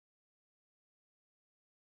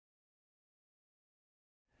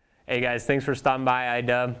Hey guys, thanks for stopping by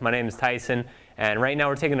iDub. My name is Tyson, and right now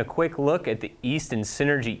we're taking a quick look at the Easton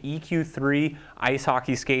Synergy EQ3 ice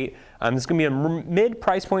hockey skate. This is going to be a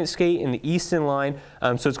mid-price point skate in the Easton line,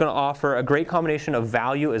 so it's going to offer a great combination of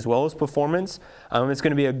value as well as performance. It's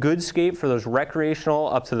going to be a good skate for those recreational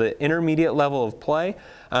up to the intermediate level of play.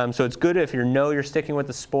 So it's good if you're sticking with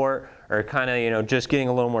the sport or kind of just getting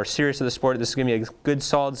a little more serious with the sport. This is going to be a good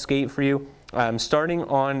solid skate for you. Starting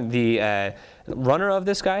on the runner of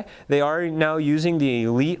this guy, they are now using the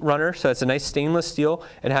Elite runner, so it's a nice stainless steel.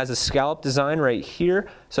 It has a scallop design right here,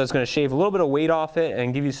 so it's going to shave a little bit of weight off it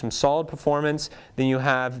and give you some solid performance. Then you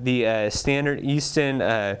have the standard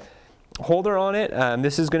Easton holder on it.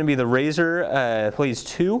 This is going to be the Razor Plays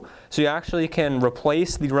 2, so you actually can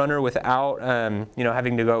replace the runner without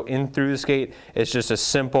having to go in through the skate. It's just a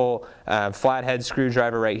simple flathead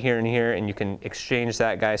screwdriver right here and here, and you can exchange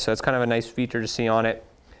that guy, so it's kind of a nice feature to see on it.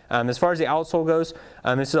 As far as the outsole goes,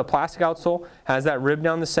 this is a plastic outsole, has that rib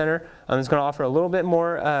down the center. It's going to offer a little bit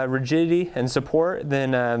more rigidity and support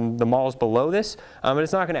than the models below this, but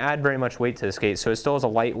it's not going to add very much weight to the skate, so it still has a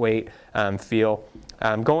lightweight feel.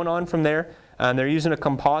 Going on from there, they're using a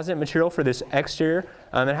composite material for this exterior.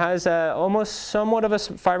 It has almost somewhat of a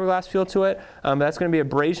fiberglass feel to it. That's going to be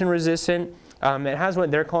abrasion resistant. It has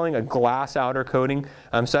what they're calling a glass outer coating,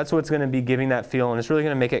 so that's what's going to be giving that feel, and it's really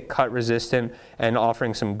going to make it cut resistant and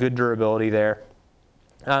offering some good durability there.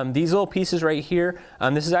 These little pieces right here,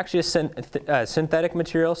 this is actually a synthetic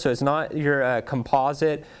material, so it's not your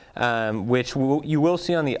composite, which you will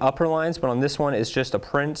see on the upper lines, but on this one it's just a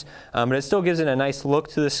print, but it still gives it a nice look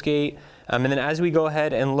to the skate. And then as we go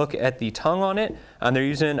ahead and look at the tongue on it, they're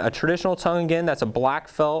using a traditional tongue again. That's a black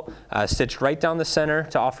felt stitched right down the center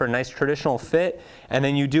to offer a nice traditional fit. And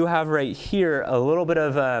then you do have right here a little bit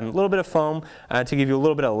of foam to give you a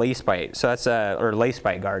little bit of lace bite. So that's or lace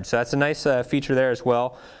bite guard. So that's a nice feature there as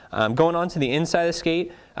well. Going on to the inside of the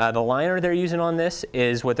skate, the liner they're using on this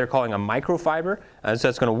is what they're calling a microfiber. So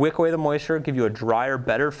it's going to wick away the moisture, give you a drier,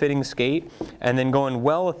 better fitting skate. And then going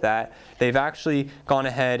well with that, they've actually gone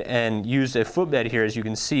ahead and used a footbed here, as you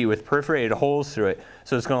can see, with perforated holes through it.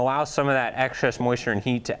 So it's going to allow some of that excess moisture and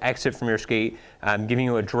heat to exit from your skate, giving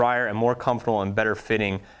you a drier and more comfortable and better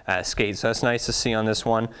fitting skate. So that's nice to see on this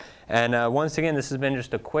one. And once again, this has been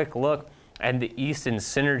just a quick look and the Easton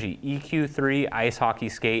Synergy EQ3 ice hockey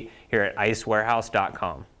skate here at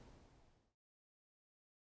icewarehouse.com.